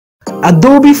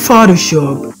Adobe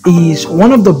Photoshop is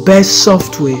one of the best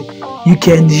software you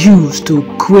can use to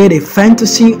create a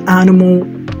fantasy animal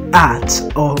art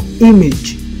or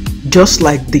image just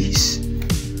like this,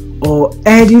 or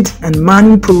edit and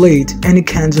manipulate any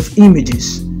kinds of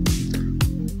images.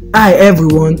 Hi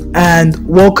everyone, and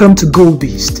welcome to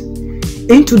GoBeast.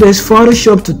 In today's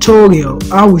Photoshop tutorial,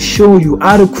 I will show you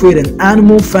how to create an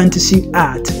animal fantasy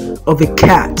art of a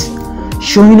cat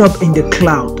showing up in the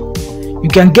cloud. You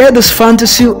can get this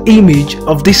fantasy image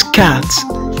of this cat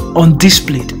on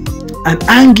display and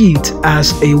hang it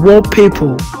as a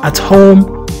wallpaper at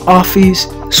home, office,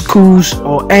 schools,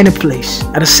 or any place.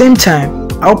 At the same time,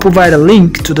 I'll provide a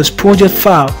link to this project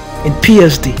file in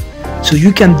PSD so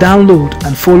you can download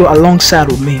and follow alongside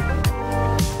with me.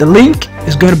 The link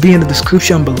is going to be in the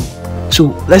description below. So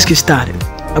let's get started.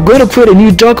 I'm going to create a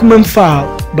new document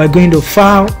file by going to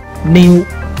File, New,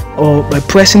 or by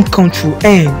pressing Ctrl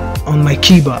N on my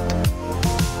keyboard.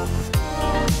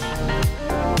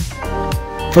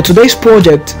 For today's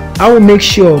project, I will make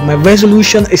sure my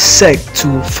resolution is set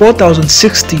to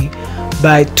 4060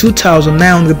 by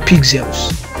 2900 pixels.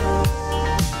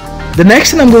 The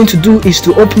next thing I'm going to do is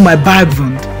to open my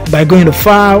background by going to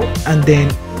File and then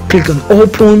click on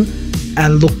Open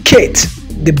and locate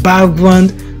the background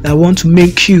that I want to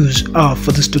make use of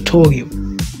for this tutorial.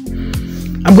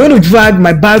 I'm going to drag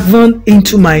my background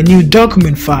into my new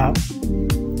document file,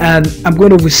 and I'm going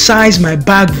to resize my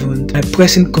background by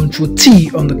pressing Ctrl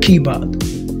T on the keyboard.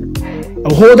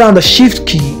 I'll hold down the Shift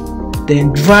key,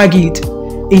 then drag it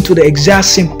into the exact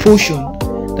same portion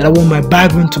that I want my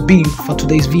background to be for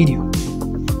today's video.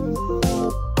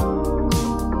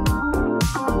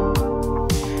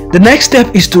 The next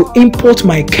step is to import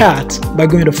my cat by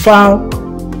going to File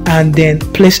and then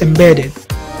Place Embedded.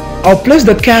 I'll place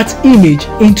the cat image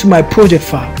into my project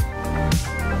file.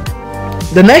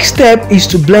 The next step is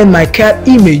to blend my cat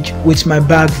image with my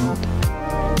background.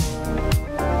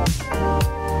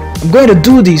 I'm going to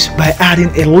do this by adding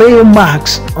a layer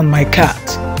mask on my cat.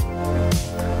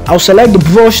 I'll select the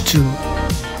brush tool,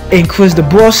 increase the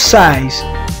brush size,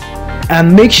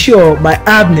 and make sure my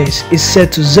hardness is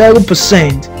set to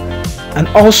 0%, and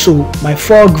also my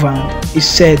foreground is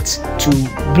set to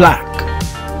black.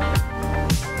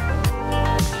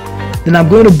 Then I'm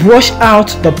going to brush out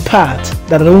the part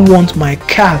that I don't want my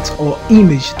cat or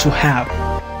image to have.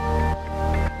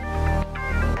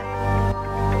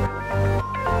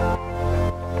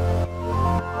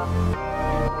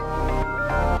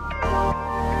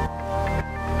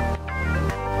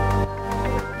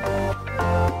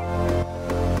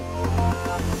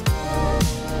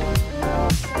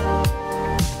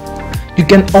 You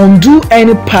can undo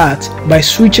any part by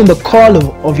switching the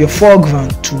color of your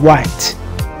foreground to white.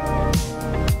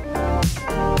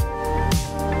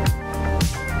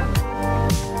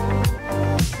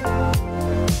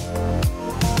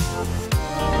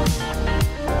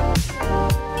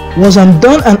 Once I'm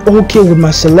done and okay with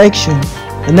my selection,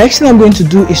 the next thing I'm going to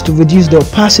do is to reduce the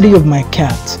opacity of my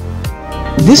cat.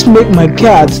 This makes my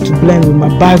cat to blend with my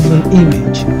background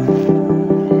image.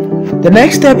 The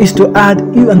next step is to add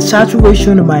hue and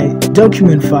saturation to my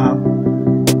document file.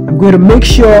 I'm going to make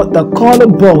sure the color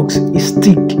box is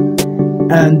thick,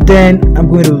 and then I'm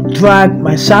going to drag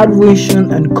my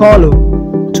saturation and color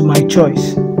to my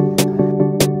choice.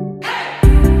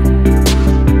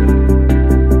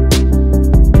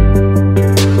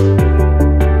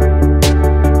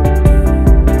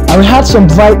 I will add some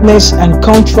brightness and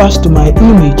contrast to my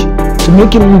image to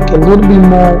make it look a little bit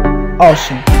more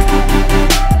awesome.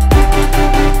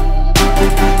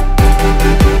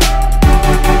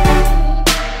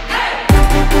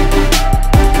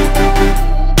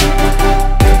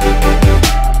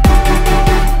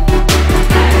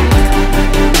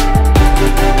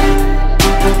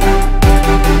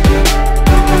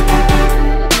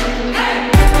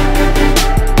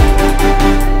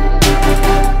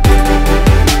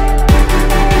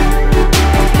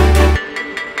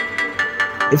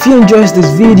 If you enjoyed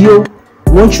this video,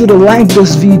 I want you to like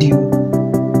this video,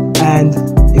 and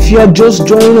if you are just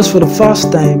joining us for the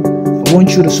first time, I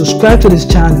want you to subscribe to this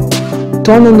channel,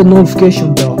 turn on the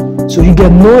notification bell so you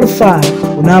get notified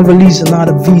when I release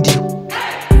another video.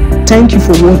 Thank you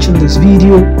for watching this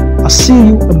video. I'll see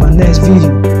you in my next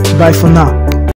video. Bye for now.